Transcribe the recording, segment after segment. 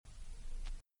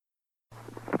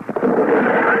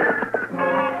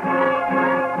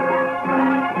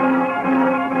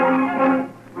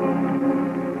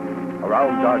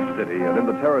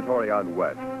territory on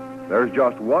West, there's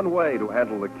just one way to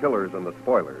handle the killers and the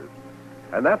spoilers,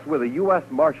 and that's with a U.S.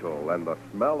 Marshal and the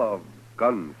smell of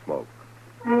Gunsmoke.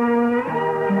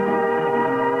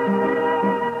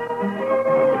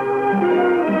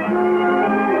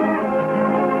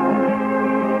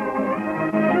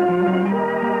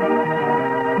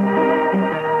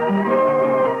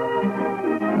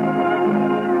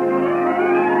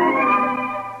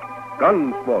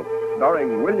 Gunsmoke,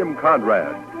 starring William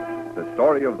Conrad. The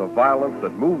story of the violence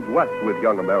that moved west with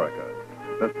young America.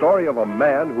 The story of a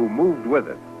man who moved with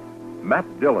it.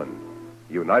 Matt Dillon,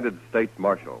 United States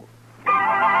Marshal.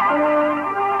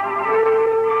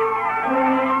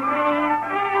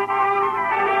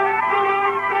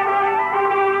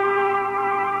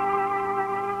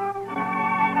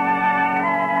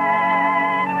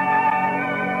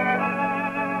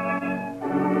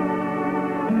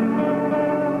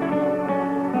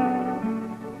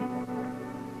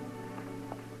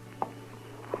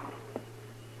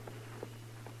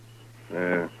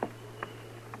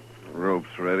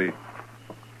 Ready.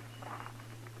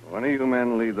 One of you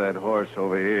men lead that horse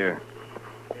over here.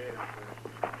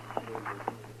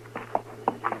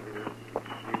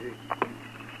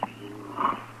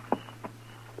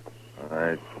 All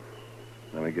right.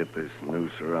 Let me get this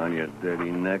noose around your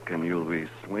dirty neck, and you'll be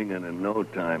swinging in no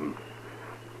time.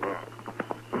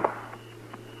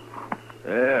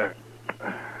 There.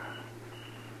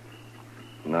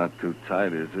 Not too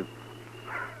tight, is it?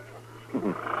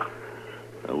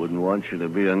 I wouldn't want you to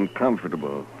be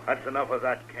uncomfortable. That's enough of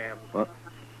that, Cam. What?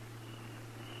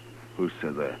 Who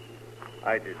said that?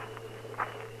 I did.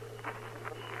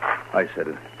 I said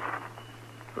it.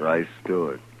 Rice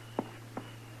Stewart.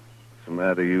 What's the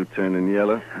matter, you turning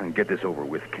yellow? Get this over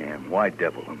with, Cam. Why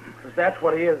devil him? Because that's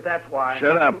what he is, that's why.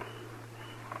 Shut up.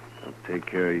 I'll take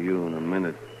care of you in a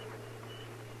minute.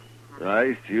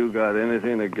 Rice, you got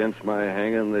anything against my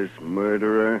hanging this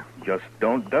murderer? Just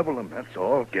don't devil him, that's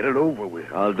all. Get it over with.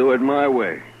 I'll do it my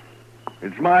way.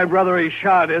 It's my brother he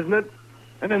shot, isn't it?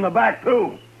 And in the back,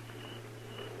 too.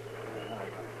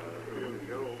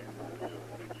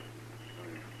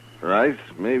 Rice,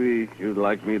 maybe you'd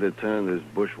like me to turn this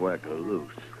bushwhacker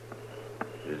loose.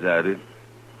 Is that it?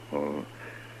 Oh.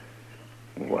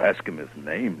 Well, ask him his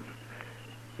name.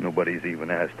 Nobody's even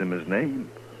asked him his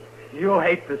name. You'll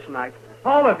hate this night.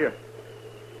 All of you.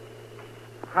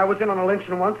 I was in on a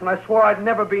lynching once, and I swore I'd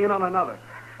never be in on another.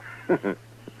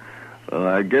 Well,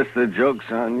 I guess the joke's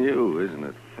on you, isn't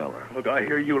it, fella? Look, I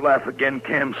hear you laugh again,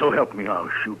 Cam, so help me, I'll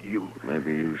shoot you.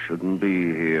 Maybe you shouldn't be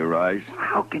here, Rice.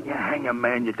 How can you hang a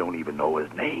man you don't even know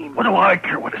his name? What do I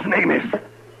care what his name is?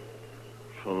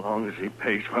 So long as he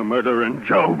pays for murdering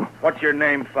Job. What's your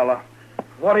name, fella?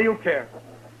 What do you care?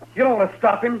 You don't want to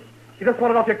stop him. You just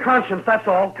want it off your conscience, that's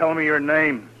all. Tell me your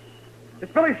name.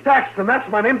 It's Billy Saxton, that's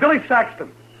my name, Billy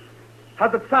Saxton.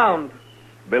 How's it sound?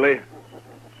 Billy,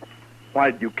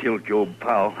 why'd you kill Job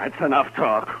Powell? That's enough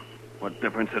talk. What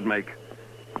difference it make?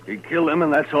 He killed him,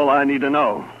 and that's all I need to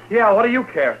know. Yeah, what do you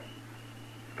care?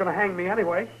 He's gonna hang me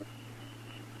anyway.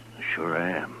 Sure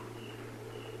I am.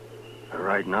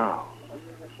 Right now.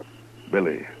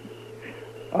 Billy,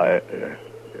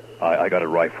 I got a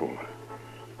rifle.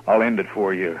 I'll end it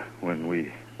for you when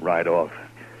we ride off.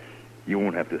 You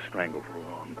won't have to strangle for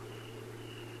long.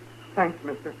 Thanks,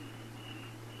 mister.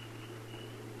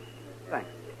 Thanks.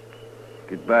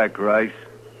 Get back, Rice.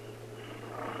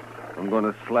 I'm going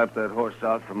to slap that horse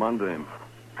out from under him.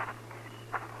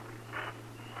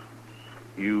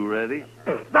 You ready?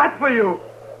 That's for you!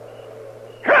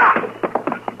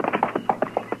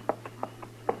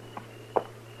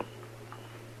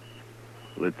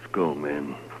 Let's go,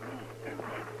 men.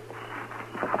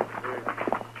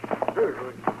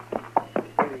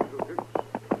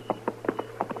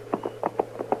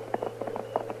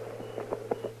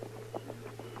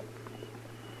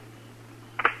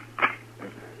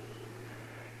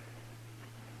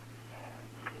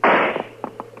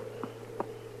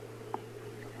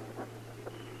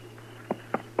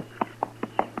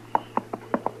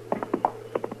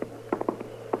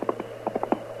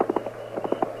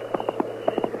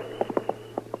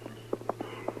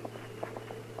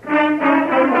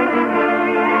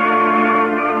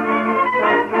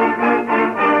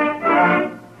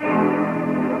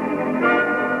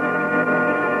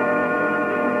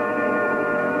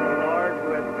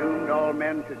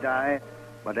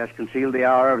 But has concealed the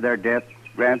hour of their death,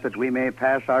 grant that we may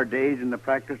pass our days in the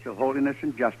practice of holiness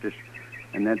and justice,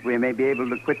 and that we may be able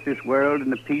to quit this world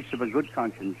in the peace of a good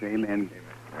conscience. Amen.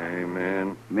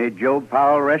 Amen. May Job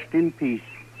Powell rest in peace.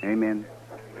 Amen.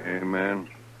 Amen.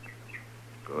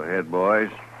 Go ahead, boys.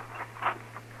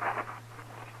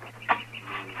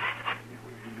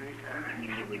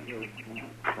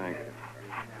 Thank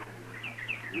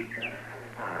you.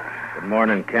 Good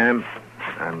morning, Cam.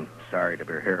 I'm sorry to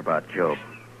hear about Job.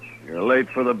 You're late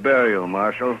for the burial,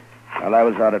 Marshal. Well, I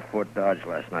was out at Fort Dodge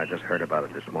last night. Just heard about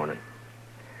it this morning.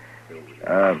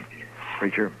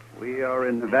 Preacher? We are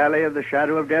in the valley of the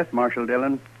shadow of death, Marshal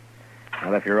Dillon.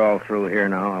 Well, if you're all through here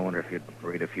now, I wonder if you'd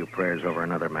read a few prayers over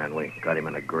another man. We got him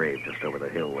in a grave just over the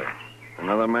hill way.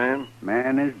 Another man?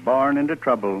 Man is born into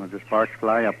trouble as the sparks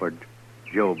fly upward.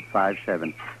 Job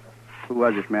 5:7. Who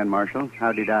was this man, Marshal?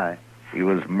 How'd he die? He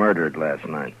was murdered last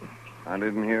night. I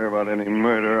didn't hear about any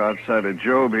murder outside of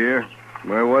Job here.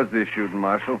 Where was this shooting,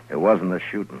 Marshal? It wasn't a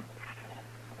shooting.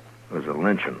 It was a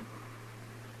lynching.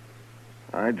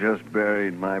 I just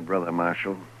buried my brother,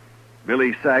 Marshal.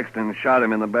 Billy Saxton shot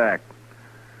him in the back.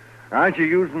 Aren't you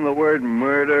using the word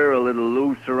murder a little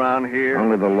loose around here?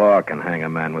 Only the law can hang a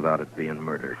man without it being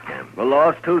murder, Cam. The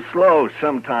law's too slow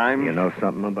sometimes. You know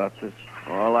something about this?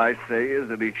 All I say is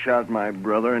that he shot my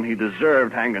brother and he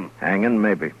deserved hanging. Hanging,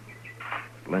 maybe.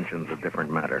 Lynching's a different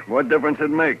matter. What difference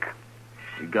it make?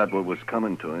 He got what was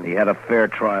coming to him. He had a fair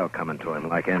trial coming to him,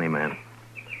 like any man.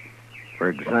 For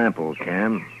example,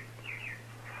 Cam,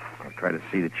 I'll try to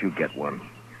see that you get one.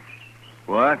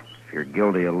 What? If you're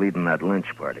guilty of leading that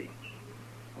lynch party.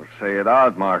 Well, say it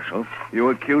out, Marshal. You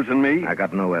accusing me? I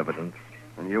got no evidence.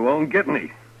 And you won't get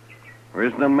any. There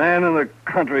isn't a man in the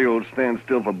country who'll stand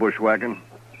still for bushwhacking.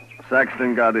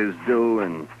 Saxton got his due,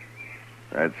 and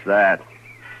that's that.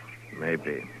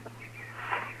 Maybe.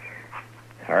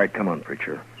 All right, come on,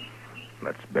 preacher.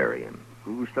 Let's bury him.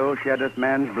 Whoso sheddeth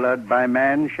man's blood, by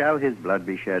man shall his blood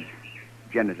be shed.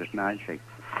 Genesis 9:6.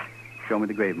 Show me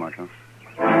the grave, Marshal.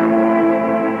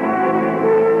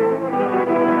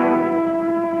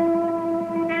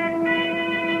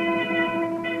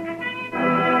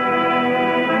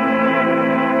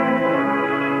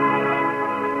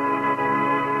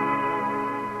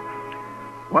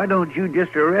 Why don't you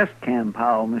just arrest Cam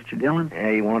Powell, Mr. Dillon?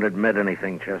 Yeah, he won't admit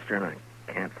anything, Chester, and I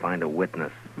can't find a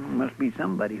witness. Must be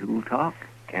somebody who'll talk.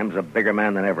 Cam's a bigger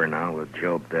man than ever now, with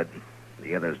Job dead.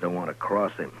 The others don't want to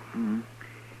cross him.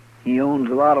 He owns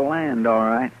a lot of land, all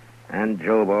right. And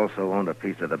Job also owned a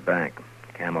piece of the bank.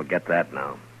 Cam will get that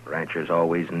now. Ranchers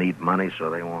always need money, so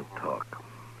they won't talk.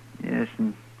 Yes,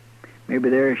 and maybe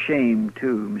they're ashamed,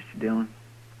 too, Mr. Dillon.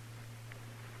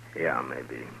 Yeah,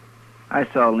 maybe. I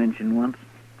saw lynching once,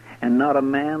 and not a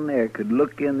man there could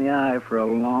look in the eye for a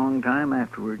long time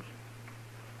afterwards.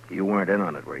 You weren't in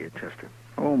on it, were you, Chester?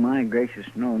 Oh, my gracious,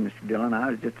 no, Mr. Dillon. I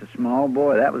was just a small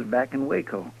boy. That was back in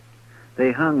Waco.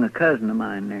 They hung a cousin of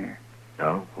mine there.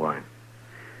 Oh, why?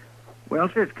 Well,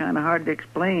 sir, it's kind of hard to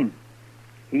explain.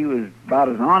 He was about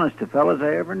as honest a fellow as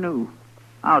I ever knew,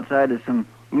 outside of some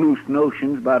loose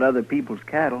notions about other people's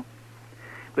cattle.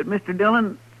 But, Mr.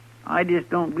 Dillon, I just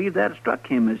don't believe that struck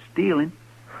him as stealing.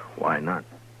 Why not?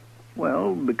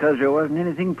 Well, because there wasn't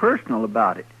anything personal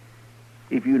about it,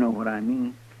 if you know what I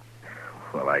mean.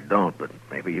 Well, I don't, but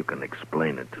maybe you can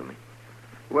explain it to me.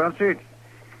 Well, sir, it's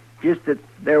just that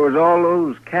there was all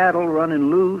those cattle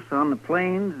running loose on the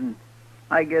plains, and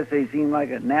I guess they seemed like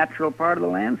a natural part of the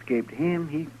landscape to him.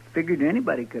 He figured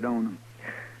anybody could own them.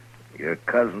 Your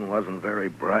cousin wasn't very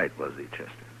bright, was he,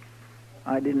 Chester?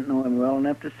 I didn't know him well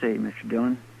enough to say, Mr.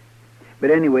 Dillon.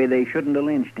 But anyway, they shouldn't have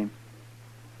lynched him.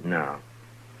 No,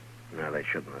 they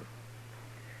shouldn't have.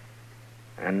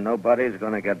 And nobody's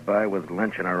going to get by with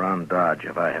lynching around Dodge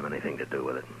if I have anything to do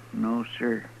with it. No,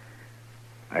 sir.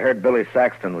 I heard Billy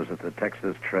Saxton was at the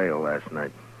Texas Trail last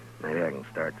night. Maybe I can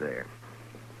start there.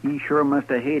 He sure must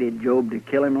have hated Job to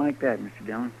kill him like that, Mr.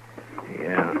 Dillon.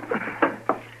 Yeah.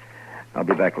 I'll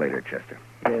be back later, Chester.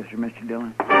 Yes, sir, Mr.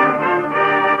 Dillon.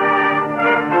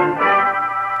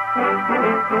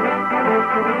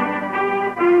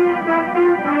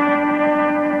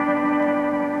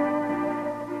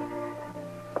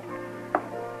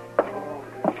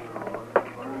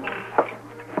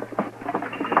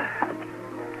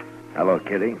 Hello,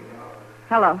 Kitty.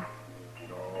 Hello.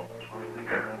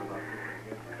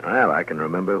 Well, I can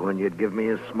remember when you'd give me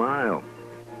a smile.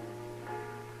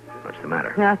 What's the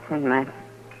matter? Nothing, Matt.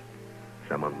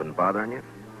 Someone been bothering you?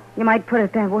 You might put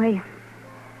it that way.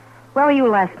 Where were you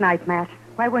last night, Matt?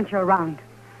 Why weren't you around?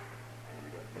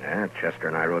 Yeah, Chester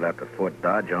and I rode out to Fort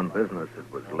Dodge on business.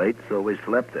 It was late, so we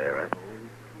slept there.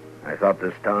 I thought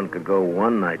this town could go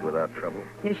one night without trouble.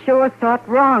 You sure thought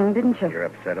wrong, didn't you? You're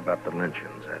upset about the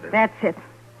lynchings, that is. That's it.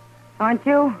 Aren't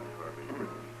you?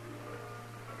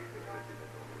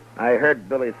 I heard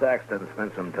Billy Saxton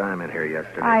spent some time in here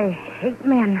yesterday. I hate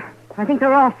men. I think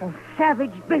they're awful.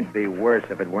 Savage, big. It'd be worse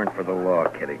if it weren't for the law,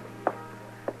 Kitty.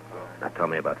 Now tell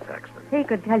me about Saxton. He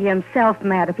could tell you himself,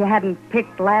 Matt, if you hadn't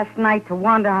picked last night to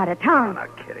wander out of Oh, town. now,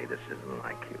 Kitty, this isn't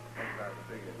like you.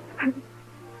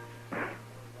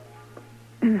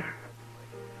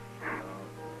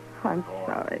 I'm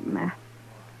sorry, Matt.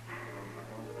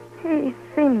 He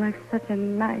seemed like such a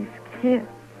nice kid.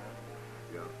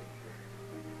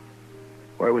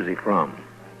 Where was he from?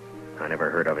 I never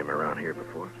heard of him around here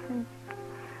before.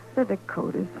 The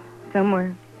Dakotas,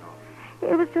 somewhere. He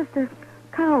was just a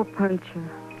cow puncher,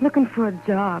 looking for a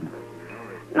job.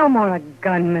 No more a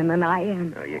gunman than I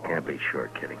am. No, you can't be sure,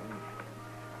 Kitty.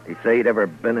 Did he say he'd ever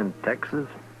been in Texas?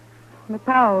 The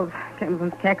Powells came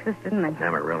from Texas, didn't they?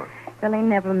 Amarillo. Well, they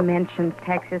never mentioned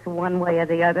Texas one way or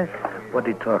the other.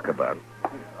 What'd he talk about?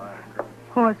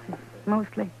 Horses,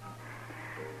 mostly.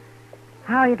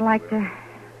 How he'd like to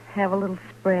have a little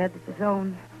spread of his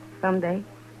own someday.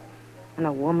 And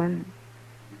a woman.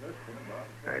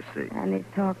 I see. And he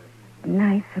talked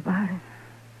nice about it.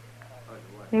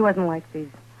 He wasn't like these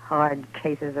hard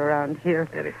cases around here.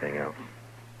 Anything else?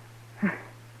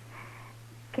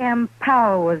 Cam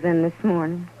Powell was in this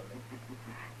morning.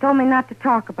 Told me not to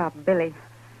talk about Billy,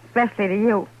 especially to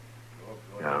you.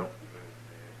 No?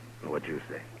 What'd you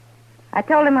say? I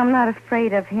told him I'm not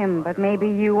afraid of him, but maybe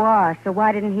you are, so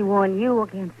why didn't he warn you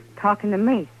against talking to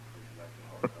me?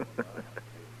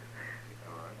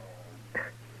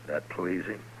 That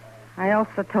pleasing? I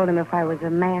also told him if I was a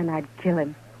man, I'd kill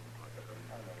him.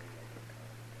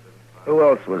 Who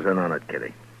else was in on it,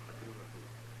 Kitty?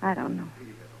 I don't know.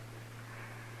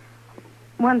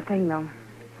 One thing, though.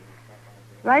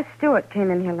 Rice Stewart came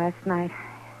in here last night.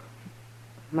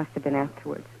 Must have been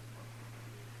afterwards.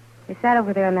 He sat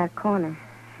over there in that corner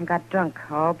and got drunk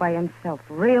all by himself.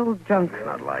 Real drunk. It's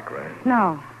not like Rice.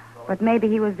 No, but maybe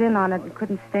he was in on it and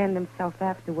couldn't stand himself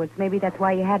afterwards. Maybe that's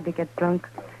why he had to get drunk.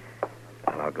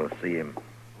 Well, I'll go see him.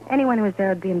 Anyone who was there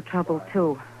would be in trouble,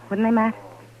 too. Wouldn't they, Matt?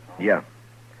 Yeah.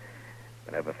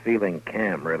 But I have a feeling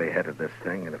Cam really headed this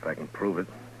thing, and if I can prove it,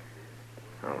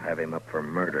 I'll have him up for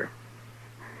murder.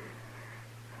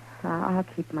 I'll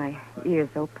keep my ears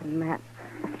open, Matt.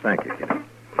 Thank you, Kitty.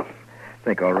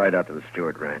 Think I'll ride out to the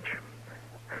Stewart Ranch.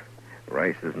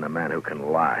 Rice isn't a man who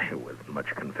can lie with much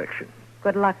conviction.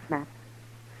 Good luck, Matt.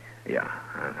 Yeah,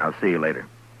 I'll see you later.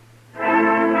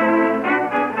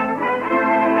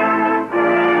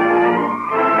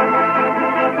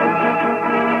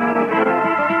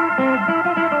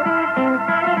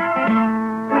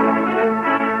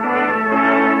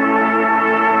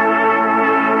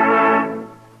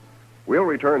 We'll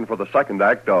return for the second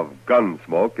act of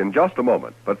Gunsmoke in just a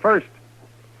moment. But first,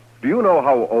 do you know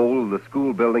how old the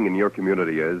school building in your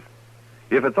community is?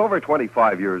 If it's over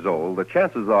 25 years old, the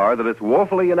chances are that it's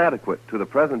woefully inadequate to the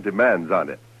present demands on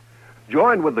it.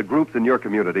 Join with the groups in your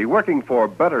community working for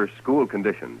better school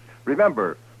conditions.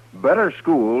 Remember, better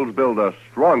schools build a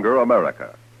stronger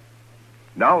America.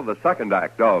 Now the second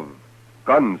act of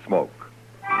Gunsmoke.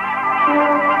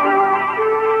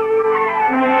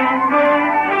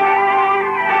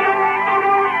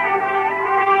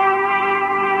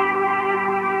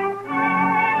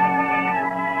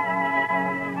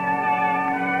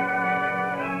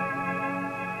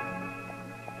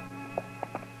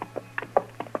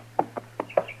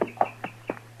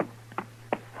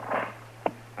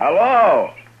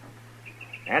 Hello?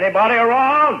 Anybody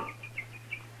around?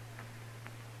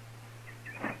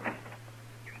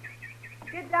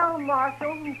 Get down,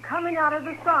 Marshal. I'm coming out of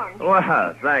the sun.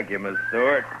 Well, thank you, Miss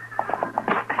Stewart.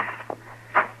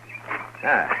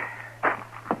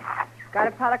 Got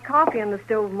a pot of coffee on the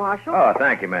stove, Marshal. Oh,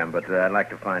 thank you, ma'am, but I'd like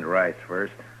to find Rice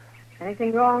first.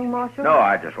 Anything wrong, Marshal? No,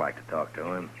 I'd just like to talk to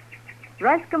him.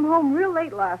 Rice come home real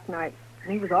late last night.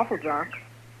 He was awful drunk.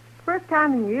 First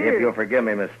time in years. If you'll forgive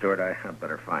me, Miss Stewart, I'd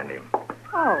better find him.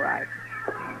 All right.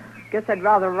 Guess I'd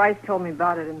rather Rice told me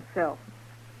about it himself.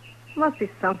 Must be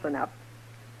something up.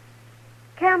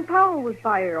 Cam Powell was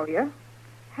by earlier.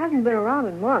 Hasn't been around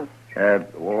in months.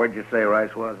 Where'd you say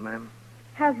Rice was, ma'am?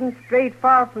 Hasn't strayed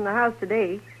far from the house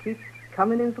today. Keeps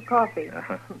coming in for coffee.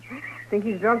 Think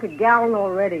he's drunk a gallon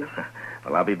already.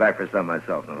 Well, I'll be back for some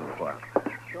myself in a little while.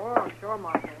 Sure,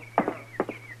 Marshal.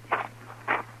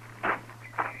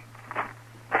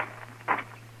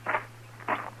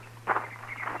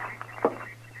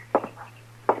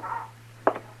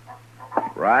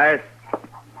 Rice?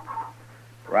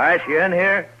 Rice, you in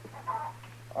here?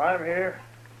 I'm here.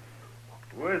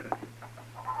 Who is it?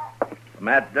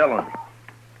 Matt Dillon.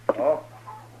 Oh.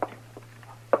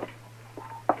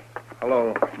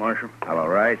 Hello, Marshal. Hello,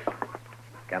 Rice.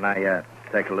 Can I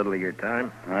take a little of your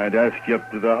time? I'd ask you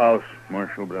up to the house,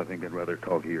 Marshal, but I think I'd rather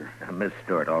talk here. Miss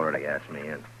Stewart already asked me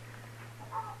in.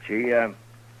 She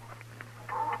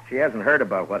She hasn't heard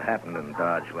about what happened in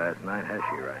Dodge last night, has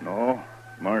she, Rice? No,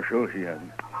 Marshal, she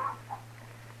hasn't.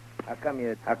 How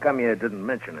come you didn't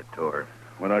mention it to her?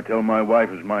 What I tell my wife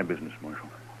is my business, Marshal.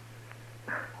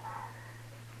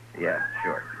 Yeah,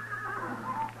 sure.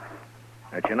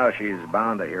 But you know, she's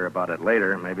bound to hear about it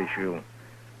later. Maybe she'll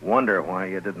wonder why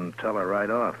you didn't tell her right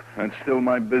off. That's still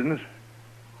my business?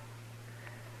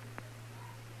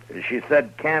 She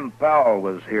said Cam Powell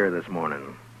was here this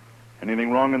morning.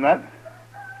 Anything wrong in that?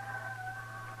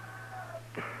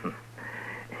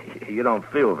 You don't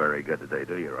feel very good today,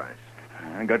 do you, Rice?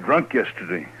 I got drunk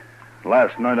yesterday.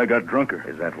 Last night I got drunker.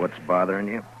 Is that what's bothering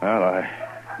you? Well,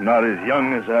 I'm not as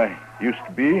young as I used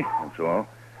to be, that's all.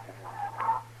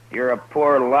 You're a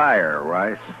poor liar,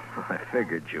 Rice. I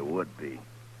figured you would be.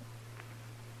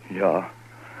 Yeah,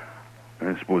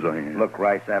 I suppose I am. Look,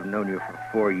 Rice, I've known you for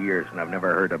 4 years, and I've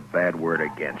never heard a bad word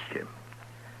against you.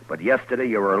 But yesterday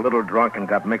you were a little drunk and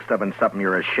got mixed up in something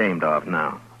you're ashamed of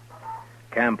now.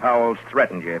 Cam Powell's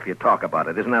threatened you if you talk about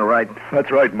it. Isn't that right? That's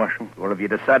right, Marshal. Well, have you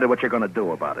decided what you're going to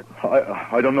do about it?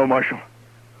 I don't know, Marshal.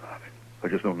 I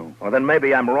just don't know. Well, then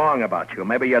maybe I'm wrong about you.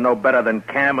 Maybe you know better than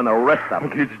Cam and the rest of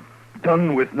them. It's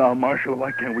done with now, Marshal.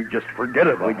 Why can't we just forget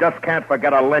about it? We just can't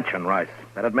forget a lynching, Rice.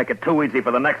 That'd make it too easy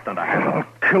for the next one to happen.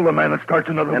 I'll kill the man that starts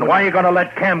another And one. why are you going to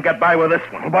let Cam get by with this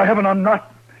one? Well, by heaven, I'm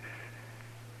not.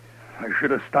 I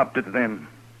should have stopped it then.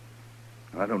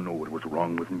 I don't know what was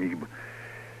wrong with me,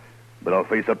 but I'll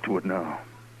face up to it now.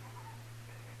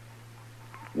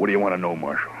 What do you want to know,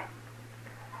 Marshal?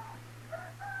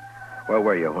 Where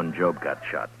were you when Job got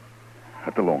shot?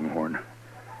 At the Longhorn.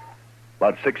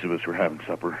 About 6 of us were having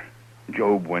supper.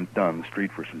 Job went down the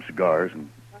street for some cigars, and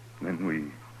then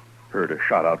we heard a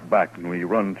shot out back, and we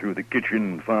run through the kitchen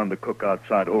and found the cook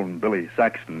outside holding Billy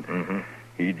Saxton. Mm-hmm.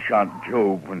 He'd shot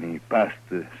Job when he passed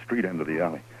the street end of the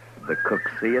alley. The cook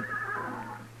see it?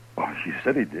 Oh, she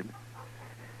said he did.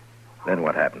 Then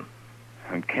what happened?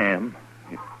 And Cam,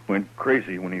 he went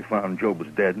crazy when he found Job was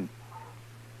dead.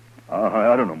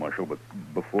 I don't know, Marshal, but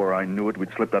before I knew it,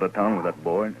 we'd slipped out of town with that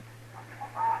boy.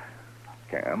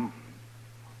 Cam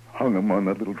hung him on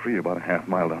that little tree about a half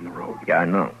mile down the road. Yeah, I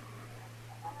know.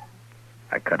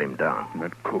 I cut him down. And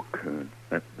that cook,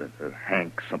 that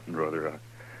Hank something or other,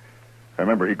 I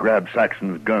remember he grabbed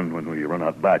Saxon's gun when we run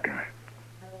out back. I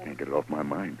can't get it off my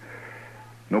mind.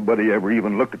 Nobody ever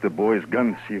even looked at the boy's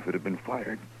gun to see if it had been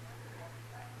fired.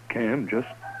 Cam just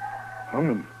hung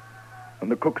him on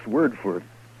the cook's word for it.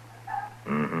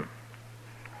 Mm-hmm.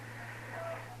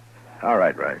 All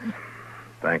right, Rice.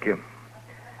 Thank you.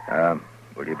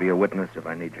 Will you be a witness if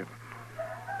I need you?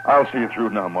 I'll see you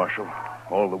through now, Marshal.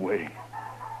 All the way.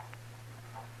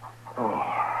 Oh.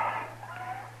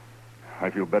 I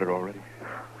feel better already.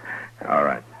 All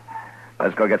right.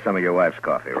 Let's go get some of your wife's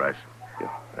coffee, Rice. Yeah.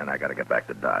 Then I got to get back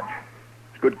to Dodge.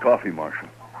 It's good coffee, Marshal.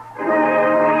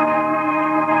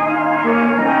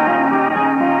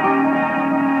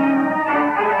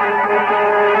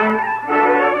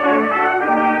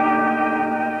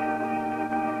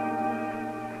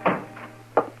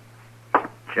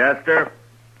 Chester?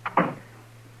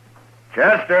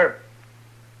 Chester?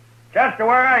 Chester,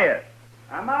 where are you?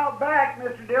 I'm out back,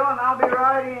 Mr. Dillon. I'll be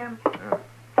right in.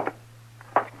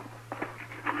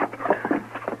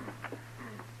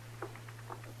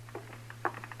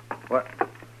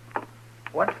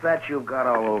 What's that you've got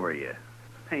all over you?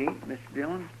 Paint, Mr.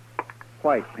 Dillon.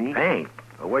 White paint. Paint?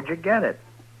 Well, where'd you get it?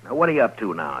 Now, what are you up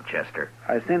to now, Chester?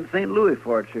 I sent St. Louis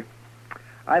for it, sir.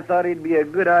 I thought it'd be a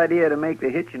good idea to make the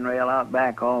hitching rail out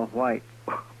back all white.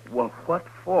 Well, what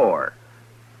for?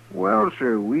 Well,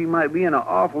 sir, we might be in an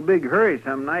awful big hurry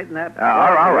some night, and that...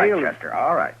 all right, rail- Chester.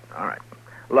 All right.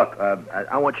 Look,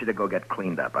 I want you to go get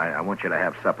cleaned up. I want you to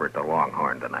have supper at the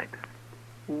Longhorn tonight.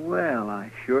 Well,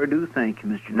 I sure do thank you,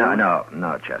 Mr. Dillon.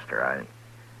 No, Chester.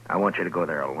 I want you to go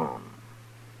there alone.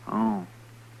 Oh.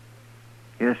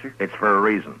 Yes, sir? It's for a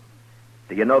reason.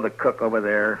 Do you know the cook over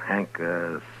there, Hank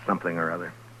something or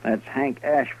other? That's Hank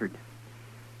Ashford.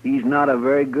 He's not a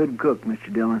very good cook,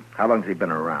 Mr. Dillon. How long's he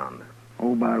been around?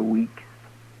 Oh, about a week.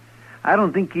 I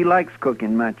don't think he likes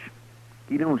cooking much.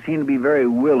 He don't seem to be very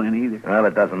willing either. Well,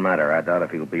 it doesn't matter. I doubt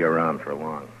if he'll be around for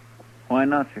long. Why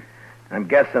not, sir? I'm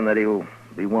guessing that he'll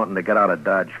be wanting to get out of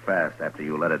Dodge fast after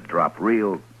you let it drop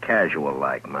real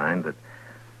casual-like, mind, that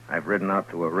I've ridden out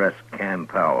to arrest Cam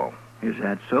Powell. Is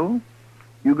that so?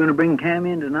 You going to bring Cam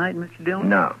in tonight, Mr. Dillon?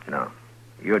 No.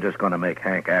 You're just going to make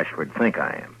Hank Ashford think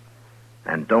I am.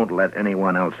 And don't let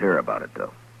anyone else hear about it,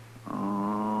 though.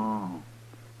 Oh.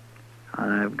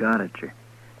 I've got it, sir.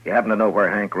 You happen to know where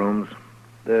Hank rooms?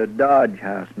 The Dodge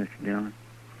house, Mr. Dillon.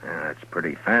 It's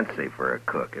pretty fancy for a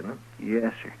cook, isn't it?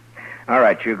 Yes, sir. All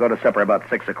right, you go to supper about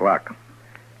 6 o'clock.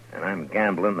 And I'm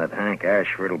gambling that Hank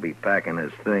Ashford will be packing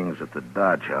his things at the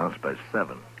Dodge House by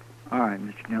 7. All right,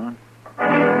 Mr. Dillon.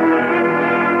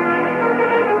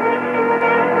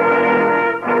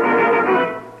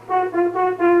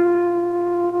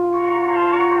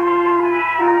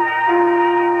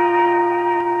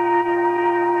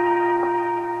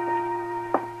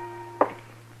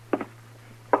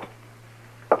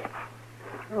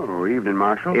 Oh, evening,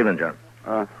 Marshal. Evening, John.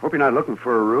 Hope you're not looking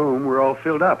for a room. We're all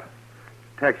filled up.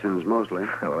 Texans, mostly.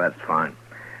 Well, that's fine.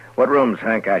 What room's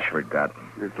Hank Ashford got?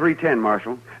 310,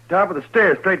 Marshal. Top of the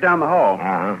stairs, straight down the hall.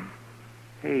 Uh-huh.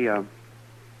 Hey,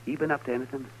 you been up to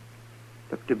anything?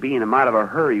 Looked to be in a mite of a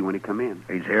hurry when he come in.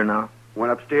 He's here now?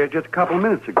 Went upstairs just a couple of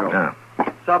minutes ago. Yeah.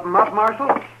 Something up,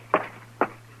 Marshal?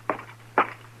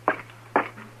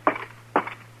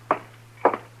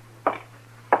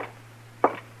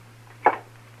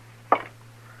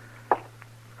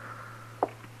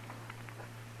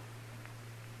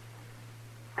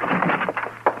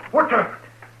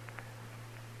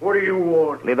 What do you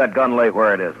want? Leave that gun lay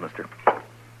where it is, mister.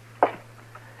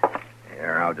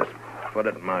 Here, I'll just put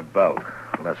it in my belt.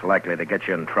 Less likely to get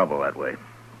you in trouble that way.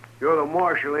 You're the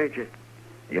marshal, ain't you?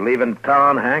 You leaving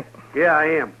town, Hank? Yeah, I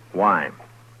am. Why?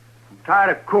 I'm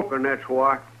tired of cooking, that's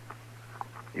why.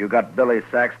 You got Billy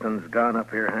Saxton's gun up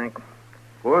here, Hank?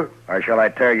 What? Or shall I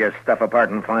tear your stuff apart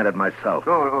and find it myself?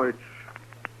 No, it's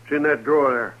in that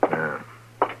drawer there. Yeah.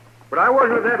 But I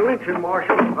wasn't at that lynching,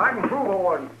 Marshal. I can prove I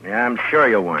wasn't. Yeah, I'm sure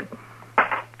you weren't.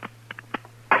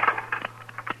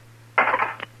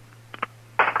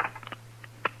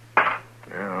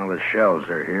 Yeah, all the shells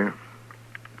are here.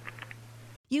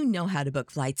 You know how to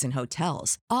book flights and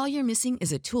hotels. All you're missing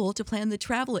is a tool to plan the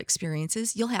travel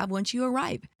experiences you'll have once you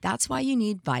arrive. That's why you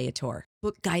need Viator.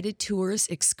 Book guided tours,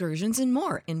 excursions, and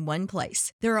more in one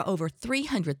place. There are over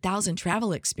 300,000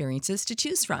 travel experiences to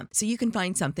choose from, so you can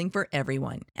find something for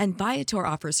everyone. And Viator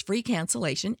offers free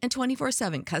cancellation and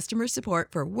 24/7 customer support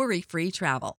for worry-free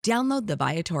travel. Download the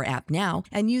Viator app now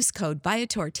and use code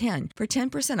Viator10 for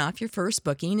 10% off your first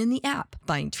booking in the app.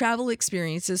 Find travel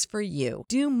experiences for you.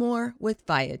 Do more with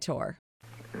Viator.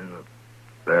 And the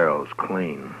barrel's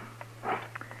clean.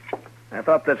 I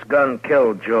thought this gun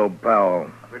killed Joe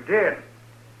Powell. It did.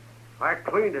 I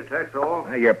cleaned it, that's all.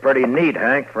 Well, you're pretty neat,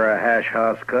 Hank, for a hash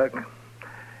house cook.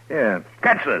 Yeah,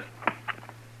 catch this.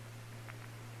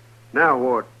 Now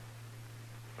what?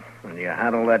 And you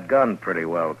handle that gun pretty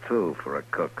well, too, for a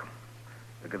cook.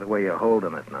 Look at the way you're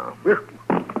holding it now.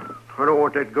 I don't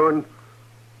want that gun.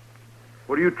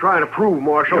 What are you trying to prove,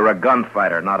 Marshal? You're a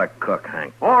gunfighter, not a cook,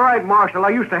 Hank. All right, Marshal, I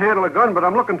used to handle a gun, but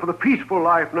I'm looking for the peaceful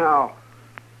life now.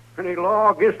 Any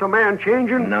law against a man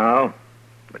changing? No,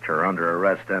 but you're under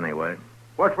arrest anyway.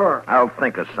 What for? I'll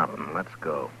think of something. Let's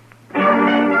go.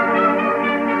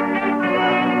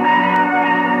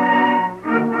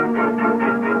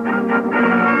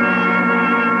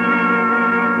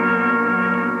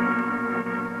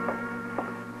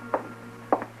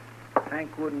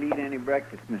 Hank wouldn't eat any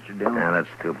breakfast, Mr. Dillon. Yeah, that's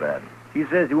too bad. He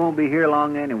says he won't be here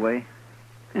long anyway.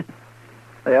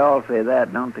 They all say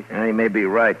that, don't they? Yeah, he may be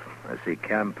right. I see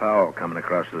Cam Powell coming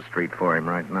across the street for him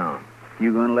right now.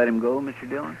 You going to let him go, Mr.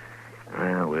 Dillon?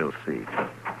 Well, we'll see.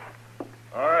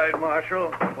 All right,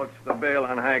 Marshal. What's the bail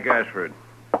on Hank Ashford?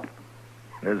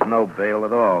 There's no bail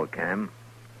at all, Cam.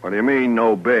 What do you mean,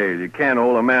 no bail? You can't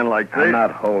hold a man like this. I'm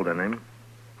not holding him.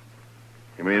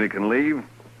 You mean he can leave?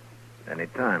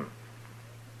 Anytime.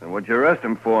 Then what'd you arrest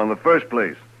him for in the first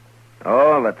place?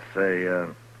 Oh, let's say,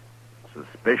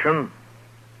 suspicion.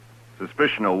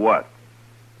 Suspicion of what?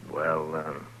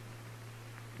 Well,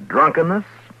 drunkenness?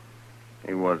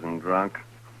 He wasn't drunk.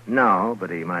 No, but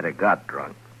he might have got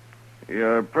drunk.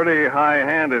 You're pretty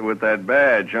high-handed with that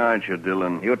badge, aren't you,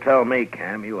 Dillon? You tell me,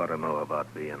 Cam. You ought to know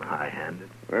about being high-handed.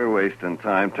 We're wasting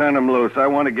time. Turn him loose. I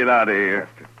want to get out of here.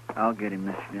 I'll get him,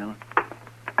 Mr. Dillon.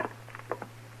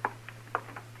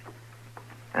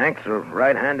 Hank's a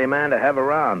right handy man to have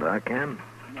around, huh, Cam?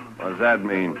 What does that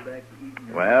mean?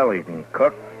 Well, he can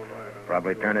cook.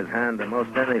 Probably turn his hand to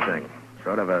most anything.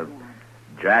 Sort of a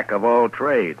jack of all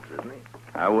trades, isn't he?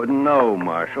 I wouldn't know,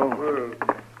 Marshal.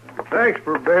 Thanks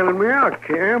for bailing me out,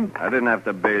 Cam. I didn't have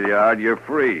to bail you out. You're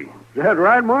free. Is that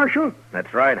right, Marshal?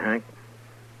 That's right, Hank.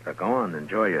 So go on,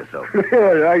 enjoy yourself.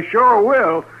 Yeah, I sure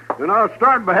will. And I'll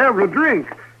start by having a drink.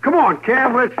 Come on,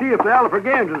 Cam, let's see if the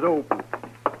Alfraganza's open.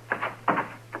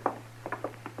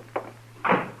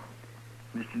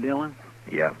 Mr. Dillon,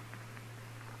 Yeah.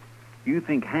 you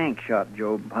think Hank shot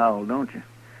Joe Powell, don't you?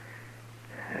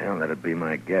 Well, that'd be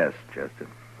my guess, Chester.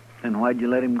 Then why'd you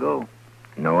let him go?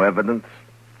 No evidence.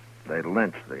 They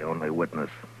lynched the only witness.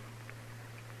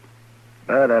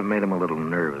 But I've made him a little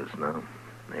nervous now.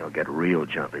 He'll get real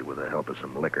jumpy with the help of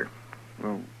some liquor.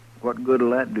 Well, what good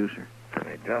will that do, sir?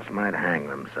 They just might hang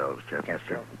themselves,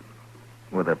 Chester.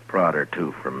 With a prod or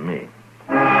two from me.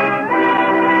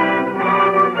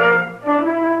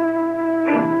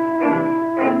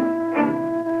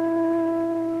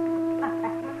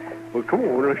 Well, come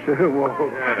on, let's walk.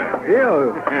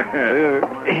 Yeah.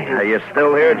 Are you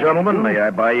still here, gentlemen? May I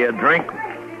buy you a drink?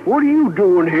 What are you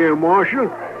doing here, Marshal?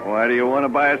 Why do you want to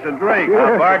buy us a drink?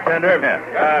 Bartender.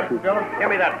 Give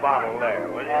me that bottle there,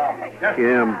 will you?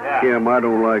 Cam, I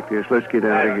don't like this. Let's get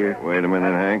out of here. Wait a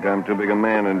minute, Hank. I'm too big a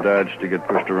man in Dodge to get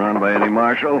pushed around by any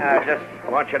marshal. I just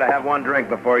want you to have one drink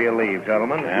before you leave,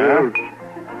 gentlemen. Yeah?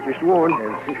 Just one.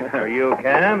 For you,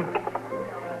 Cam.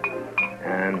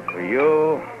 And for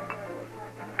you...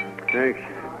 Thanks.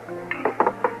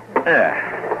 Yeah.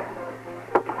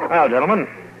 Well, gentlemen,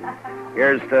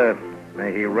 here's to,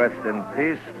 may he rest in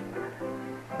peace,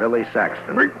 Billy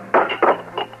Saxton.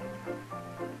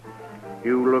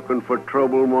 You looking for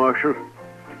trouble, Marshal?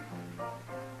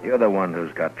 You're the one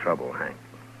who's got trouble, Hank.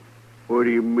 What do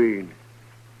you mean?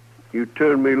 You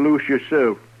turned me loose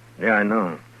yourself. Yeah, I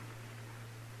know.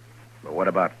 But what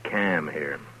about Cam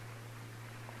here?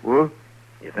 What?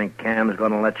 You think Cam's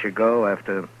going to let you go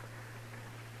after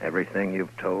everything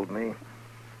you've told me?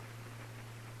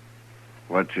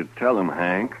 What'd you tell him,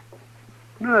 Hank?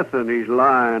 Nothing. He's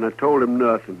lying. I told him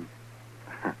nothing.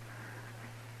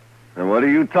 And what are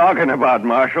you talking about,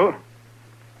 Marshal?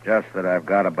 Just that I've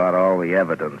got about all the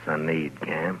evidence I need,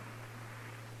 Cam.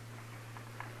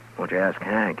 Won't you ask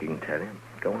Hank? He can tell you.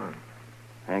 Go on.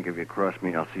 Hank, if you cross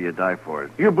me, I'll see you die for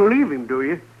it. You believe him, do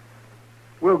you?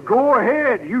 Well, go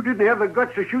ahead. You didn't have the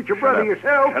guts to shoot your brother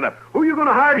yourself. Shut up. Who are you going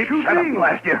to hire to shoot Shut me? up,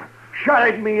 blast you.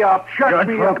 Shut me up. Shut You're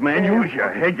me drunk, up. man. Use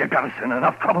your head. You got us in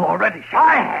enough trouble already.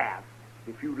 I have.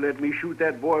 If you'd let me shoot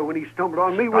that boy when he stumbled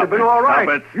on me, would have been it, all right.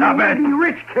 stop it, stop you may it. be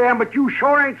rich, Cam, but you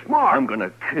sure ain't smart. I'm going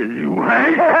to kill you,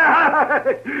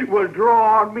 Hank. Well,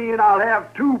 draw on me and I'll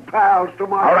have 2 pals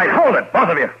tomorrow. All right, hold it, both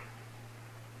of you.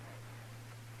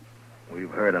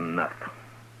 We've heard enough.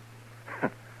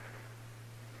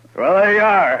 Well, there you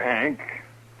are, Hank.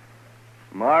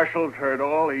 Marshall's heard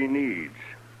all he needs.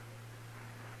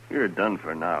 You're done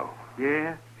for now.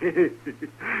 Yeah?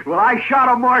 Well, I shot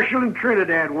a marshal in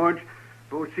Trinidad once.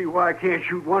 Don't see why I can't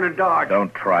shoot one in Dodge.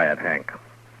 Don't try it, Hank.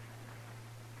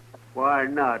 Why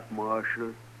not,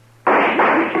 Marshal?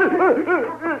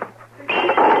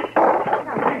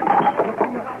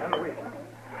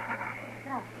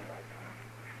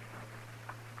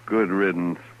 Good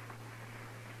riddance.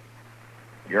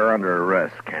 You're under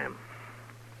arrest, Cam.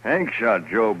 Hank shot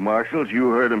Job Marshall.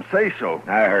 You heard him say so.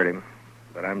 I heard him.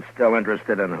 But I'm still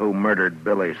interested in who murdered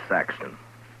Billy Saxton.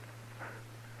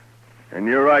 And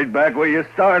you're right back where you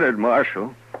started,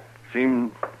 Marshal.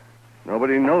 Seems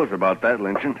nobody knows about that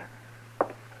lynching.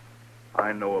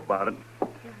 I know about it.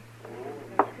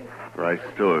 Right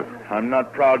stood. I'm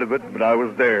not proud of it, but I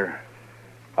was there.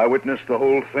 I witnessed the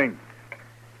whole thing.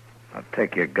 I'll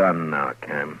take your gun now,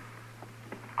 Cam.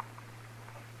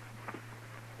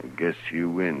 I guess you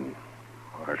win,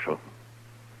 Marshal.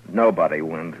 Nobody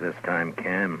wins this time,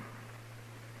 Cam.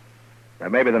 Now,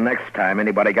 maybe the next time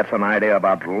anybody gets an idea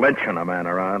about lynching a man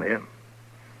around here,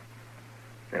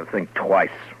 they'll think twice.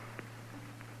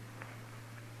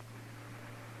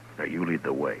 Now, you lead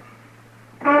the way.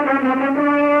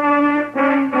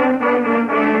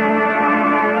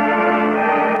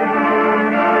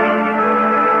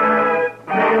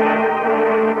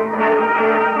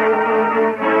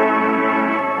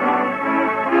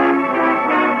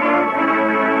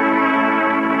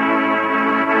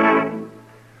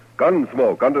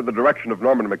 Gunsmoke, under the direction of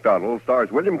Norman Macdonald,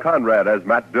 stars William Conrad as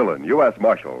Matt Dillon, U.S.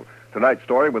 Marshal. Tonight's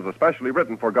story was especially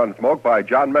written for Gunsmoke by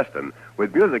John Meston,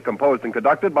 with music composed and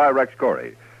conducted by Rex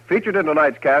Corey. Featured in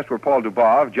tonight's cast were Paul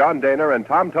Dubov, John Daner, and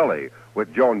Tom Tully,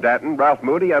 with Joan Danton, Ralph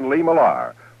Moody, and Lee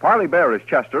Millar. Parley Bear is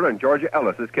Chester, and Georgia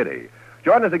Ellis is Kitty.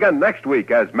 Join us again next week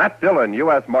as Matt Dillon,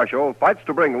 U.S. Marshal, fights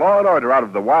to bring law and order out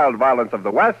of the wild violence of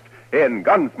the West in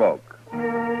Gunsmoke.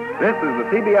 This is the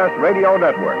CBS Radio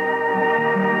Network.